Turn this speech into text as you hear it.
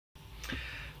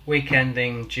Week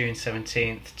ending June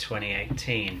 17th,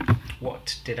 2018.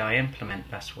 What did I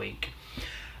implement last week?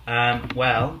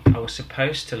 Well, I was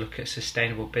supposed to look at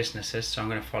sustainable businesses, so I'm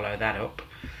going to follow that up.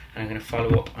 And I'm going to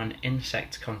follow up on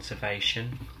insect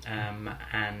conservation.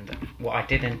 And what I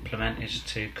did implement is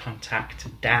to contact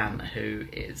Dan, who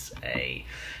is an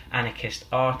anarchist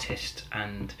artist.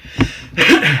 And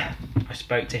I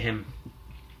spoke to him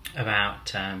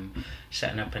about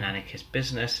setting up an anarchist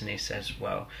business, and he says,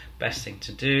 well, best thing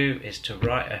to do is to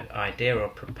write an idea or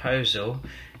proposal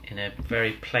in a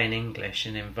very plain English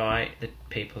and invite the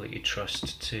people that you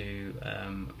trust to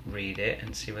read it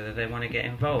and see whether they want to get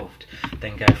involved.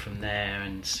 Then go from there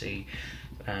and see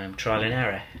trial and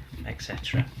error,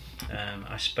 etc.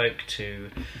 I spoke to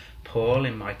Paul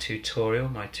in my tutorial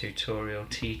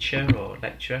teacher or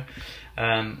lecturer,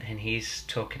 and he's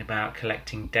talking about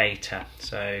collecting data.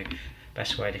 So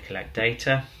best way to collect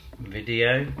data: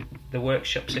 video, the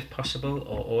workshops if possible,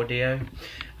 or audio.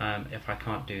 If I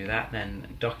can't do that,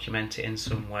 then document it in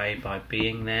some way by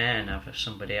being there and have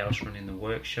somebody else running the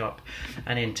workshop,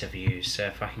 and interviews. So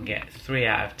if I can get 3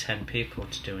 out of 10 people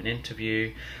to do an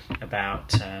interview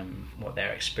about what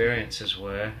their experiences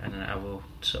were, and then I will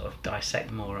sort of dissect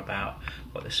more about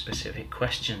what the specific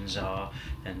questions are,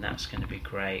 then that's going to be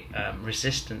great.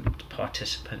 Resistant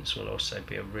participants will also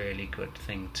be a really good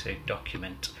thing to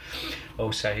document.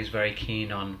 Also, he's very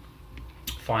keen on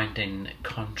finding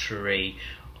contrary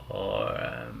or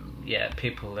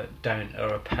people that don't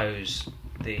or oppose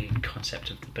the concept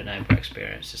of the Bonobo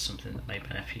experience as something that may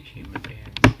benefit human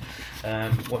beings.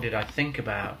 What did I think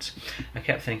about? I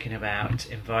kept thinking about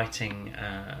inviting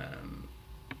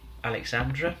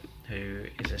ALEKSANDRA, who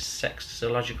is a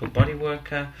sexological body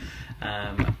worker,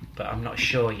 but I'm not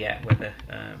sure yet whether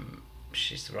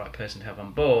she's the right person to have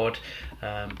on board,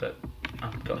 but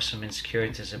I've got some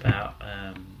insecurities about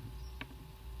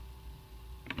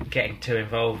getting too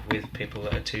involved with people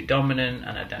that are too dominant,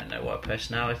 and I don't know what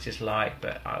personality is like,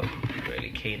 but I'm really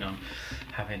keen on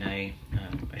having a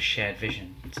shared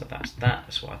vision. So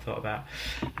that's what I thought about.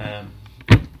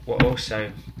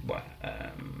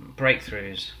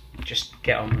 Breakthroughs, just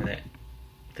get on with it.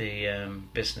 The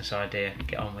business idea,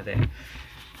 get on with it,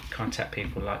 contact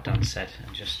people like Dan said,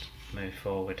 and just move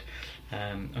forward.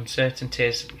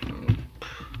 Uncertainties: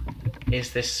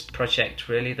 is this project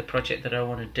really the project that I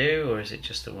want to do, or is it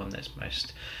just the one that's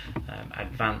most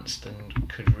advanced and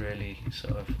could really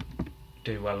sort of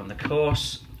do well on the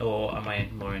course, or am I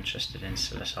more interested in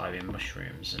psilocybin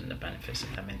mushrooms and the benefits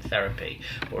of them in therapy,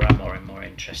 or am I more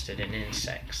interested in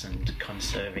insects and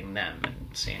conserving them and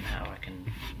seeing how I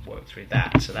can work through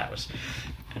that? So that was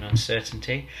an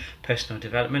uncertainty. Personal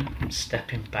development,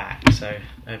 stepping back. So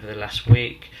over the last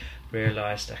week,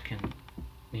 realised I can,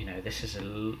 this is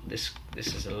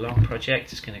a long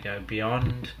project. It's going to go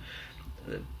beyond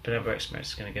the Bonobo experience.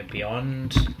 It's going to go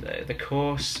beyond the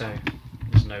course, so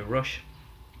there's no rush.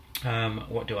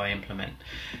 What do I implement?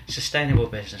 Sustainable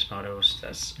business models.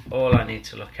 That's all I need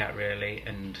to look at really,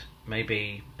 and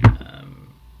maybe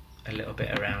a little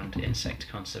bit around insect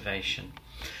conservation.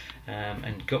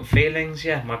 And gut feelings,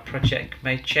 my project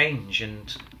may change,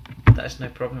 and there's no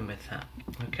problem with that.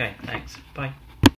 Okay, thanks. Bye.